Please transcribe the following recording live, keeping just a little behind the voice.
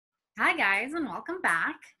Hi guys, and welcome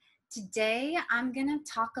back. Today I'm going to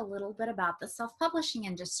talk a little bit about the self-publishing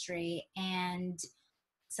industry and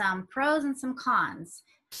some pros and some cons.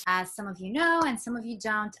 As some of you know and some of you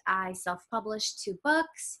don't, I self-published 2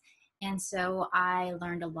 books, and so I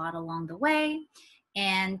learned a lot along the way,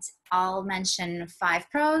 and I'll mention 5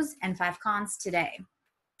 pros and 5 cons today.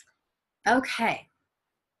 Okay,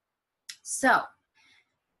 so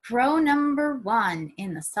pro number 1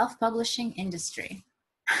 in the self-publishing industry.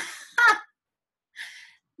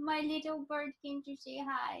 My little bird came to say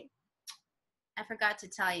hi. I forgot to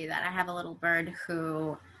tell you that I have a little bird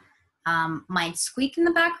who might squeak in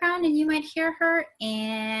the background and you might hear her,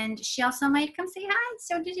 and she also might come say hi.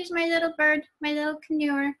 So this is my little bird, my little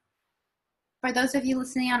canoer. For those of you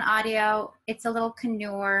listening on audio, it's a little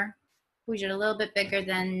canoer who's a little bit bigger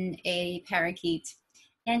than a parakeet,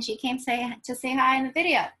 and she came to say hi in the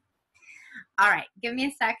video. All right, give me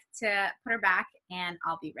a sec to put her back and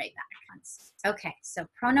I'll be right back. Okay, so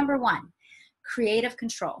pro number 1, creative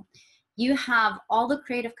control. You have all the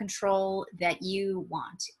creative control that you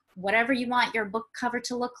want. Whatever you want your book cover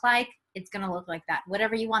to look like, it's going to look like that.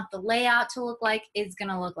 Whatever you want the layout to look like, it's going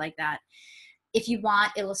to look like that. If you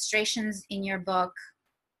want illustrations in your book,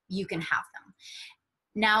 you can have them.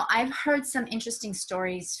 Now, I've heard some interesting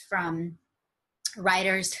stories from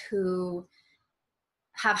writers who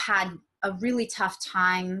have had a really tough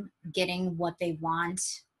time getting what they want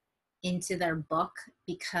into their book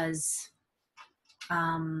because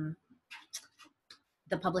the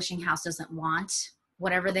publishing house doesn't want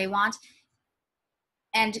whatever they want.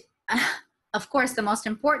 And of course, the most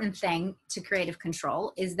important thing to creative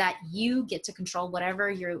control is that you get to control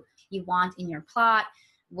whatever you want in your plot.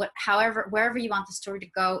 Wherever you want the story to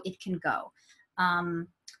go, it can go.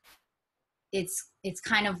 It's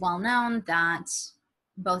kind of well known that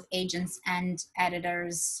both agents and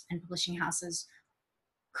editors and publishing houses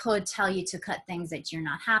could tell you to cut things that you're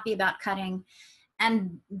not happy about cutting.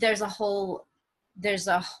 And there's a whole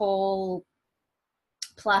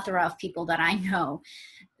plethora of people that I know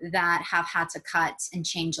that have had to cut and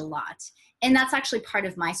change a lot. And that's actually part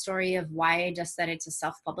of my story of why I decided to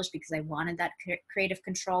self-publish, because I wanted that creative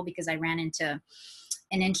control, because I ran into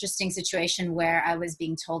an interesting situation where I was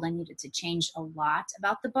being told I needed to change a lot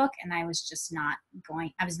about the book, and I was not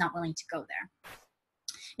willing to go there.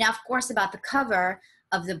 Now, of course, about the cover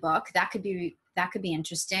of the book, that could be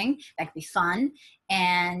interesting, that could be fun.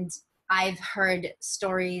 And I've heard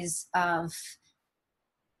stories of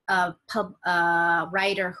a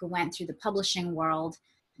writer who went through the publishing world,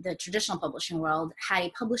 the traditional publishing world, had a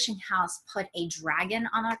publishing house put a dragon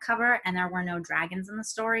on our cover, and there were no dragons in the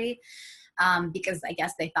story. Because I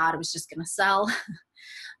guess they thought it was just going to sell.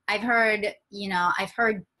 I've heard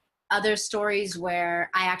other stories where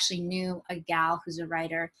I actually knew a gal who's a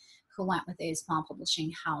writer who went with a small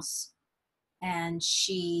publishing house, and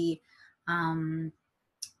she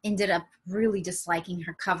ended up really disliking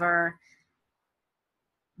her cover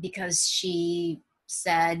because she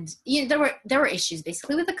said, there were issues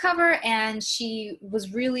basically with the cover, and she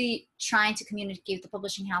was really trying to communicate with the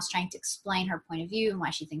publishing house, trying to explain her point of view and why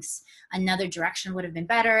she thinks another direction would have been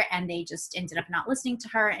better, and they just ended up not listening to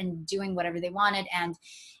her and doing whatever they wanted. And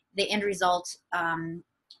the end result,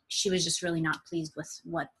 she was just really not pleased with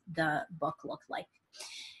what the book looked like.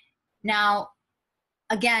 Now,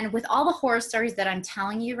 again, with all the horror stories that I'm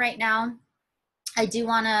telling you right now, I do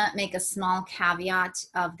want to make a small caveat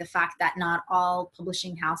of the fact that not all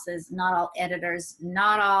publishing houses, not all editors,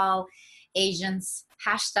 not all agents,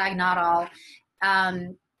 hashtag not all,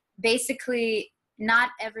 basically not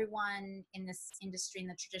everyone in this industry, in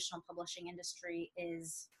the traditional publishing industry,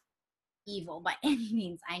 is evil by any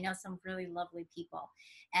means. I know some really lovely people,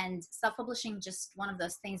 and self-publishing just one of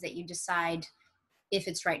those things that you decide if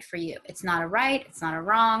it's right for you. It's not a right, it's not a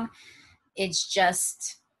wrong. It's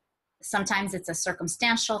just sometimes it's a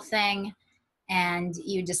circumstantial thing, and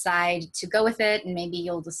you decide to go with it, and maybe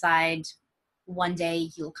you'll decide one day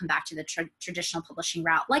you'll come back to the traditional publishing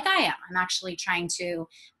route, like I am. I'm actually trying to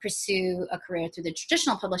pursue a career through the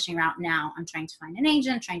traditional publishing route now. I'm trying to find an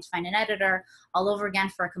agent, trying to find an editor, all over again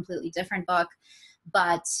for a completely different book.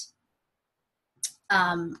 But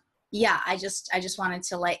yeah, I just wanted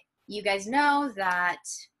to let you guys know that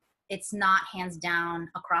it's not hands down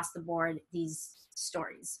across the board these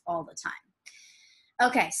stories all the time.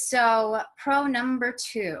 Okay, so pro number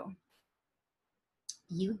 2,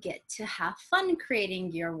 you get to have fun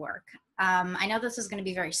creating your work. I know this is going to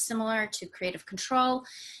be very similar to creative control,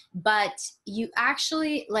 but you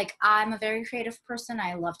actually, I'm a very creative person.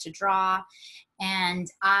 I love to draw, and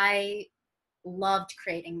I loved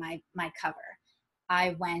creating my cover.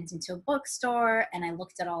 I went into a bookstore and I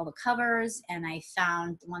looked at all the covers and I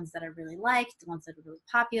found the ones that I really liked, the ones that are really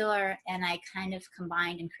popular, and I kind of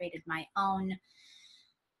combined and created my own.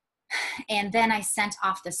 And then I sent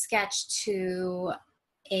off the sketch to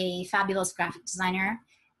a fabulous graphic designer,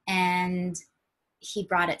 and he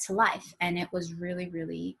brought it to life. And it was really,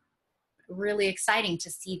 really, really exciting to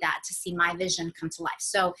see that, to see my vision come to life.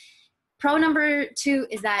 So pro number 2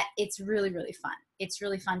 is that it's really, really fun. It's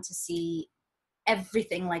really fun to see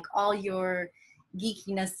everything, like all your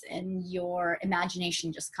geekiness and your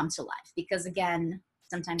imagination just come to life. Because again,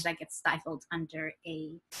 sometimes I get stifled under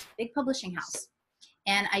a big publishing house.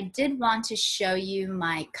 And I did want to show you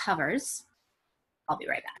my covers. I'll be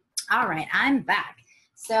right back. All right, I'm back.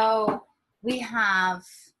 So we have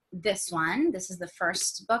this one. This is the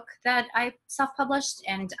first book that I self-published,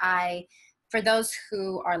 and for those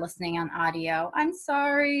who are listening on audio, I'm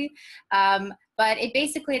sorry, but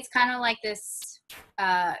it's kind of like this,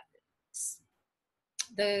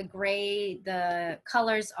 the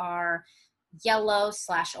colors are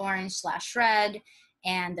yellow/orange/red,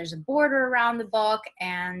 and there's a border around the book,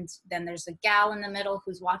 and then there's a gal in the middle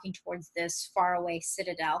who's walking towards this faraway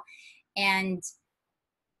citadel, and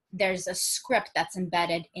there's a script that's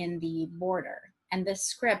embedded in the border. And this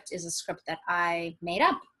script is a script that I made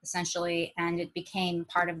up, essentially, and it became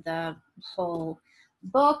part of the whole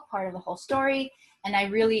book, part of the whole story, and I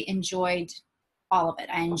really enjoyed all of it.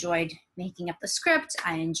 I enjoyed making up the script,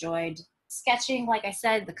 I enjoyed sketching, like I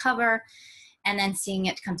said, the cover, and then seeing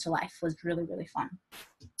it come to life was really, really fun.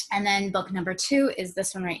 And then book number 2 is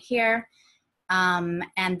this one right here.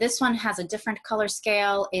 And this one has a different color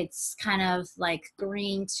scale. It's kind of like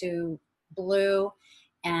green to blue.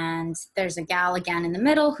 And there's a gal again in the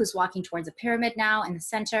middle who's walking towards a pyramid now in the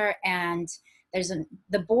center. And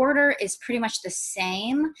the border is pretty much the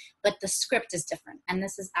same, but the script is different. And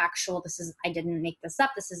this is I didn't make this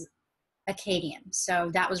up. This is Akkadian.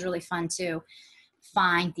 So that was really fun to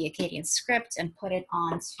find the Akkadian script and put it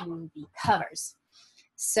onto the covers.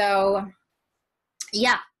 So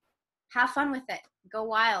yeah, have fun with it. Go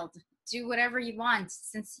wild. Do whatever you want.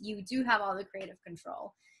 Since you do have all the creative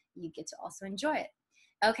control, you get to also enjoy it.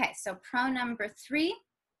 Okay, so pro number 3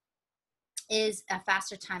 is a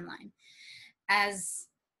faster timeline. As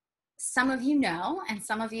some of you know, and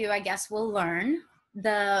some of you, I guess, will learn,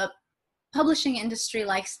 the publishing industry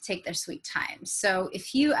likes to take their sweet time. So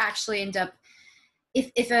if you actually end up,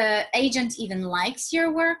 if an agent even likes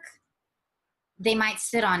your work, they might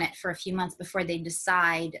sit on it for a few months before they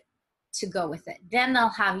decide to go with it. Then they'll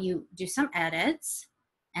have you do some edits,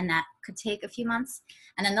 and that could take a few months.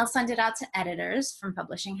 And then they'll send it out to editors from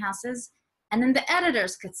publishing houses. And then the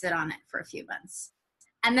editors could sit on it for a few months.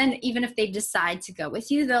 And then even if they decide to go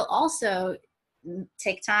with you, they'll also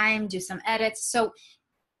take time, do some edits. So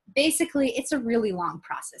basically, it's a really long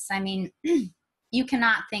process. I mean, you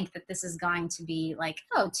cannot think that this is going to be like,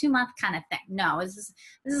 2-month kind of thing. No, this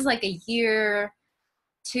is like a year,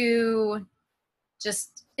 2,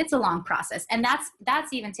 just, it's a long process. And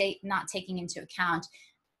that's even not taking into account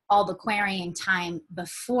all the querying time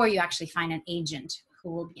before you actually find an agent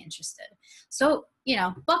who will be interested. So,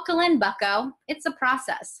 buckle in, bucko. It's a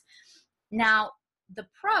process. Now, the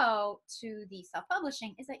pro to the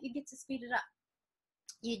self-publishing is that you get to speed it up.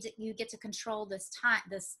 You get to control this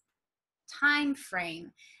time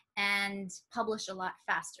frame and publish a lot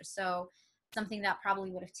faster. So something that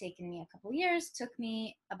probably would have taken me a couple years took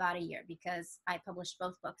me about a year, because I published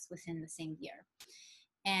both books within the same year.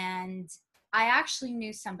 And I actually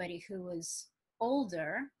knew somebody who was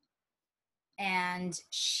older, and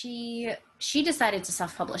she decided to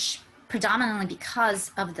self-publish predominantly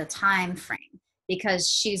because of the time frame, because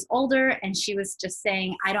she's older and she was just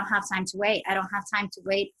saying, I don't have time to wait. I don't have time to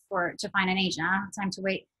wait to find an agent. I don't have time to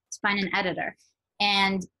wait to find an editor.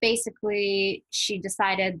 And basically she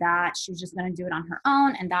decided that she was just going to do it on her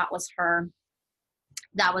own. And that was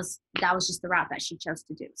just the route that she chose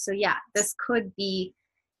to do. So yeah, this could be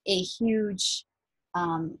a huge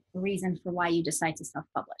reason for why you decide to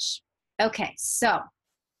self-publish. Okay, so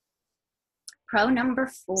pro number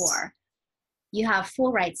 4, you have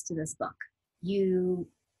full rights to this book.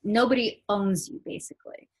 Nobody owns you,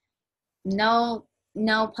 basically. No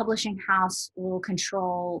publishing house will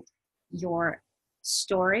control your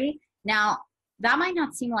story. Now, that might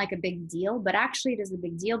not seem like a big deal, but actually it is a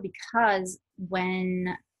big deal, because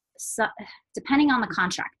depending on the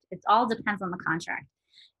contract, it all depends on the contract.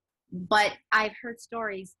 But I've heard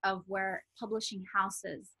stories of where publishing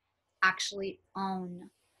houses actually own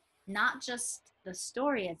not just the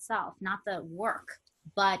story itself, not the work,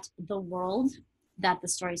 but the world that the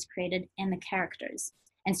story is created and the characters.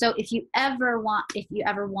 And so if you ever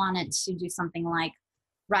wanted to do something like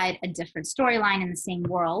write a different storyline in the same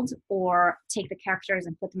world, or take the characters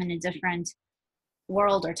and put them in a different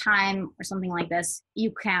world or time or something like this.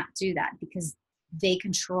 You can't do that because they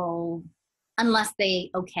control, unless they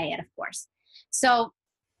okay it, of course. So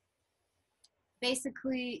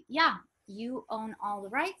basically, yeah, you own all the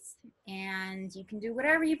rights and you can do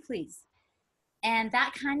whatever you please. And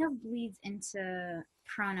that kind of bleeds into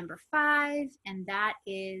pro number 5, and that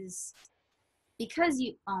is, because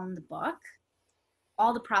you own the book,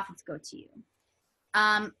 all the profits go to you.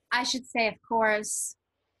 I should say, of course,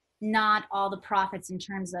 not all the profits in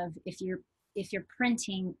terms of if you're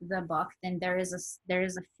printing the book, then there is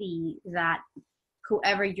a fee that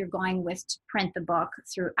whoever you're going with to print the book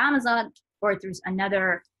through Amazon or through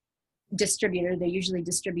another distributor, they're usually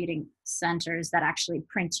distributing centers that actually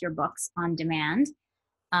print your books on demand.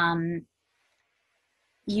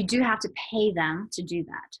 You do have to pay them to do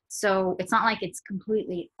that. So it's not like it's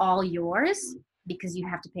completely all yours because you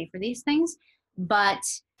have to pay for these things, but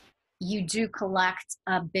you do collect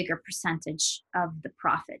a bigger percentage of the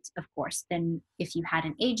profit, of course, than if you had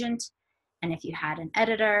an agent and if you had an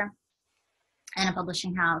editor and a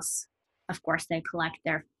publishing house. Of course, they collect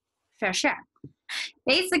their fair share.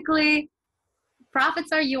 Basically,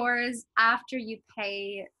 profits are yours after you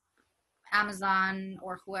pay Amazon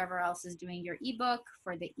or whoever else is doing your ebook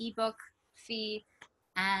for the ebook fee,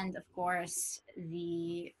 and of course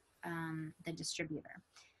the distributor.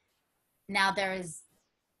 Now there is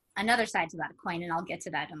another side to that coin, and I'll get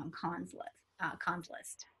to that on the cons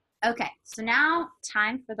list. Okay, so now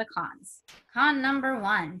time for the cons. Con number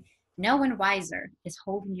 1: no one wiser is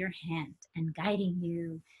holding your hand and guiding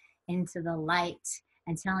you into the light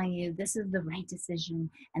and telling you this is the right decision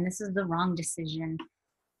and this is the wrong decision.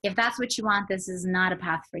 If that's what you want, this is not a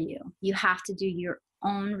path for you. You have to do your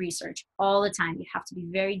own research all the time. You have to be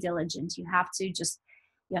very diligent. You have to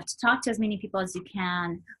talk to as many people as you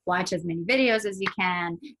can, watch as many videos as you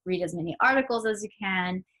can, read as many articles as you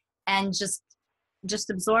can, and just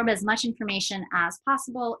absorb as much information as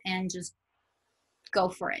possible and just go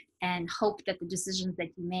for it and hope that the decisions that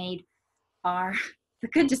you made are the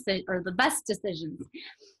good decision or the best decisions.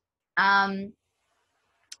 And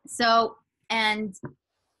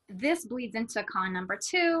this bleeds into con number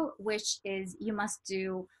 2, which is you must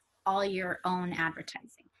do all your own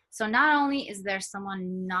advertising. So not only is there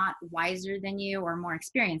someone not wiser than you, or more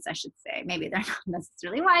experienced, I should say, maybe they're not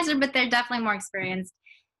necessarily wiser, but they're definitely more experienced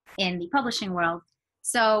in the publishing world.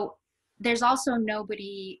 So there's also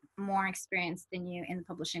nobody more experienced than you in the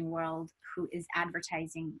publishing world who is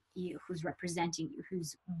advertising you, who's representing you,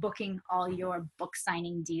 who's booking all your book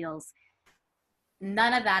signing deals.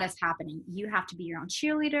 None of that is happening. You have to be your own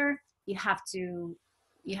cheerleader. You have to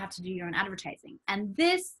do your own advertising. And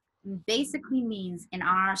this basically means in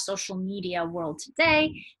our social media world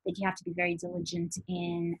today that you have to be very diligent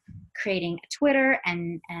in creating a Twitter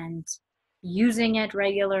and using it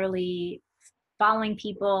regularly, following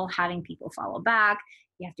people, having people follow back.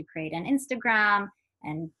 You have to create an Instagram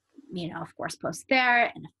and, of course, post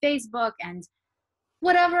there, and a Facebook, and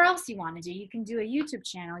whatever else you want to do. You can do a YouTube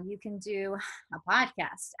channel, you can do a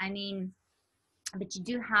podcast. But you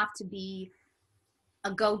do have to be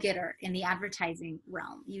a go-getter in the advertising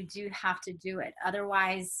realm. You do have to do it.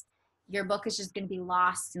 Otherwise, your book is just going to be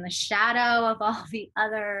lost in the shadow of all the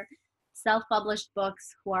other self-published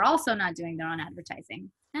books who are also not doing their own advertising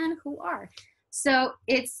and who are. So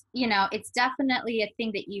it's definitely a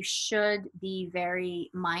thing that you should be very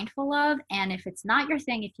mindful of. And if it's not your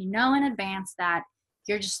thing, if you know in advance that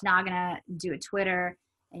you're just not going to do a Twitter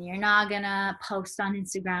and you're not going to post on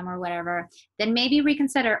Instagram or whatever, then maybe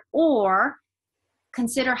reconsider, or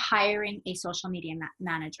consider hiring a social media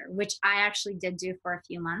manager, which I actually did do for a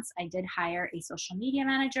few months. I did hire a social media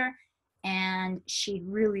manager, and she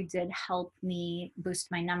really did help me boost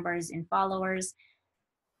my numbers in followers.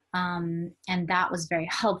 And that was very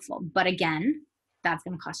helpful. But again, that's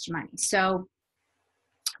going to cost you money. So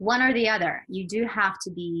one or the other, you do have to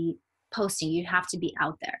be posting, you have to be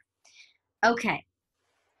out there. Okay.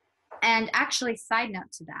 And actually, side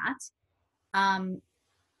note to that,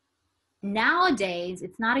 nowadays,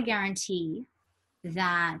 it's not a guarantee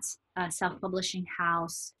that a self-publishing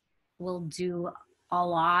house will do a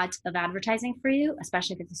lot of advertising for you,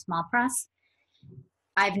 especially if it's a small press.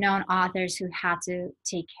 I've known authors who had to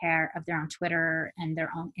take care of their own Twitter and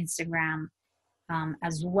their own Instagram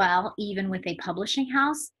as well, even with a publishing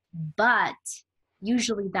house. But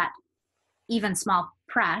usually that even small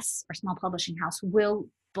press or small publishing house will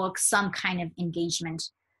book some kind of engagement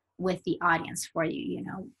with the audience for you,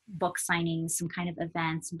 book signings, some kind of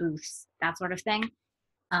events, booths, that sort of thing.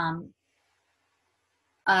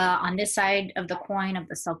 On this side of the coin of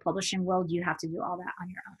the self-publishing world, you have to do all that on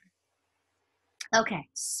your own. Okay,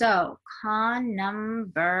 so con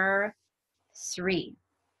number 3.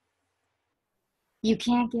 You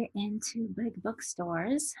can't get into big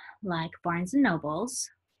bookstores like Barnes and Nobles,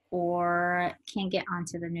 or can't get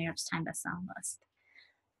onto the New York Times bestselling list.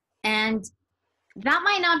 And that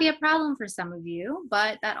might not be a problem for some of you,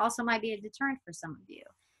 but that also might be a deterrent for some of you.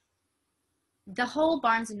 The whole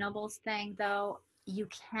Barnes and Nobles thing, though, you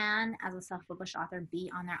can, as a self-published author,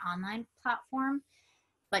 be on their online platform,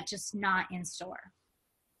 but just not in store.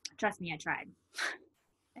 Trust me, I tried.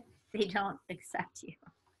 They don't accept you.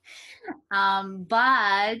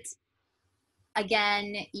 But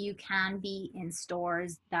again, you can be in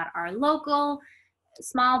stores that are local,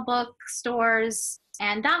 small bookstores,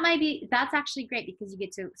 and that's actually great because you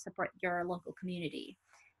get to support your local community.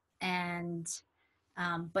 And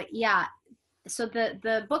but yeah, so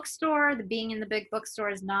the bookstore, the being in the big bookstore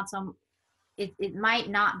is not so, it might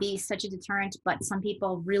not be such a deterrent, but some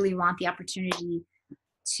people really want the opportunity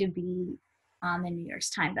to be on the New York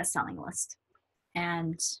Times bestselling list,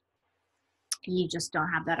 and you just don't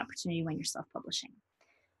have that opportunity when you're self-publishing.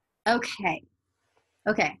 Okay,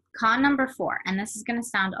 con number 4, and this is going to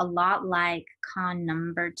sound a lot like con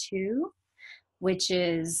number 2, which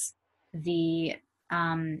is the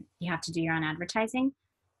you have to do your own advertising.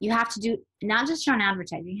 You have to do not just your own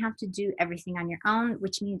advertising, you have to do everything on your own,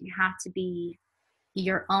 which means you have to be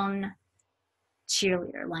your own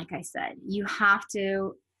cheerleader. Like I said, you have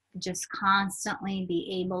to just constantly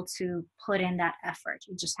be able to put in that effort.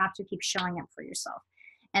 You just have to keep showing up for yourself,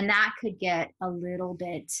 and that could get a little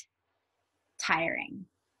bit tiring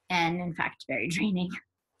and in fact very draining.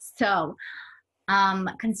 So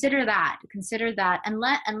consider that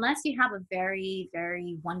unless you have a very,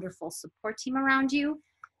 very wonderful support team around you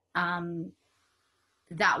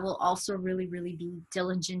that will also really, really be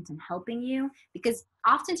diligent in helping you. Because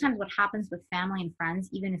oftentimes what happens with family and friends,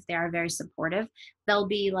 even if they are very supportive, they'll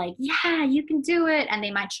be like, yeah, you can do it, and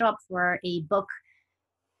they might show up for a book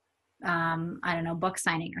I don't know, book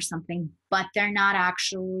signing or something, but they're not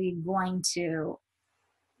actually going to,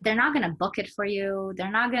 they're not going to book it for you.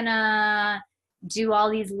 They're not going to do all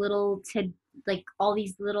these little all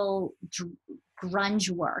these little grunge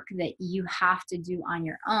work that you have to do on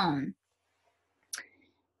your own.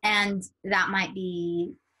 And that might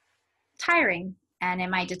be tiring, and it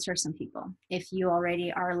might deter some people. If you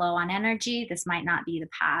already are low on energy, this might not be the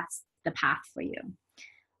path for you.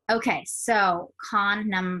 Okay, so con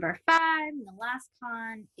number 5, the last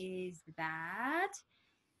con, is that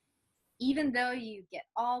even though you get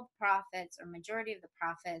all profits or majority of the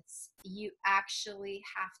profits, you actually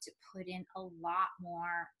have to put in a lot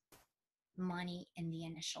more money in the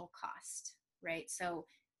initial cost, right? So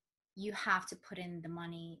you have to put in the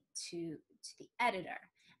money to the editor,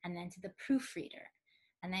 and then to the proofreader,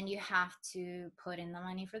 and then you have to put in the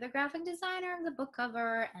money for the graphic designer of the book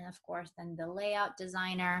cover, and of course then the layout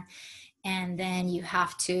designer, and then you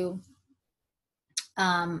have to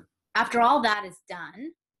after all that is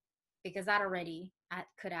done, because that already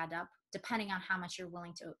could add up depending on how much you're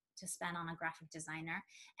willing to spend on a graphic designer.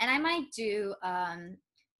 And I might do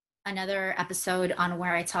another episode on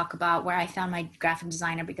where I talk about where I found my graphic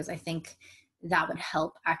designer, because I think that would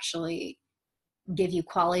help actually give you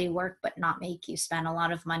quality work but not make you spend a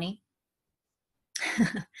lot of money.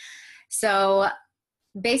 So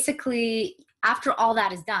basically, after all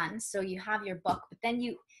that is done, so you have your book, but then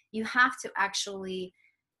you have to actually,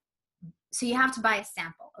 so you have to buy a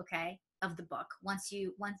sample, okay, of the book. Once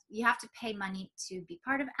you have to pay money to be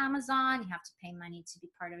part of Amazon, you have to pay money to be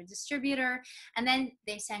part of a distributor, and then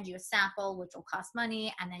they send you a sample, which will cost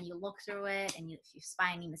money, and then you look through it, and if you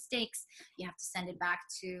spy any mistakes, you have to send it back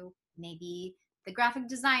to maybe the graphic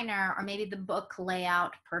designer or maybe the book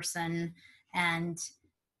layout person, and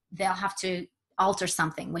they'll have to alter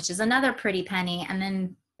something, which is another pretty penny. And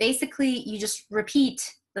then basically you just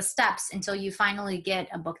repeat the steps until you finally get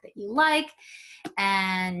a book that you like,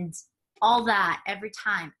 and all that every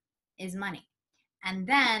time is money. And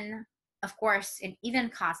then of course it even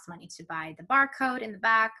costs money to buy the barcode in the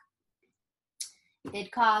back.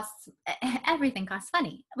 It costs, everything costs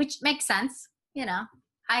money, which makes sense. You know,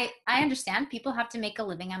 I understand people have to make a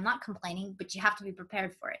living. I'm not complaining, but you have to be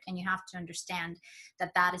prepared for it, and you have to understand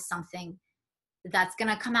that that is something that's going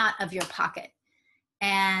to come out of your pocket.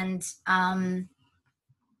 And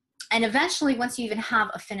eventually, once you even have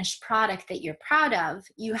a finished product that you're proud of,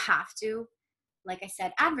 you have to, like I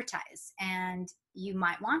said, advertise. And you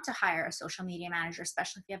might want to hire a social media manager,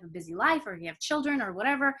 especially if you have a busy life, or if you have children or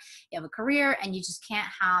whatever, you have a career, and you just can't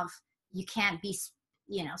be,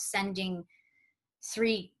 you know, sending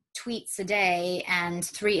 3 tweets a day and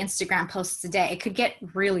 3 Instagram posts a day, it could get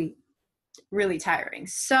really, really tiring.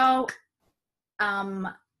 So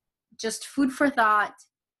just food for thought.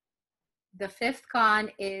 The fifth con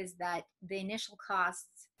is that the initial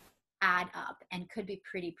costs add up and could be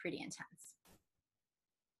pretty intense.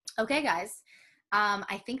 Okay, guys,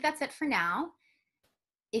 I think that's it for now.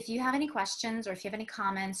 If you have any questions or if you have any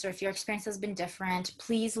comments or if your experience has been different,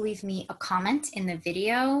 please leave me a comment in the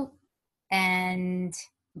video. And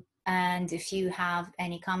if you have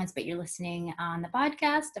any comments but you're listening on the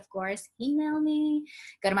podcast, of course, email me,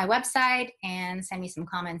 go to my website and send me some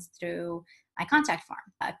comments through my contact form.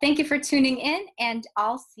 Thank you for tuning in, and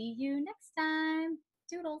I'll see you next time.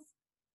 Doodles.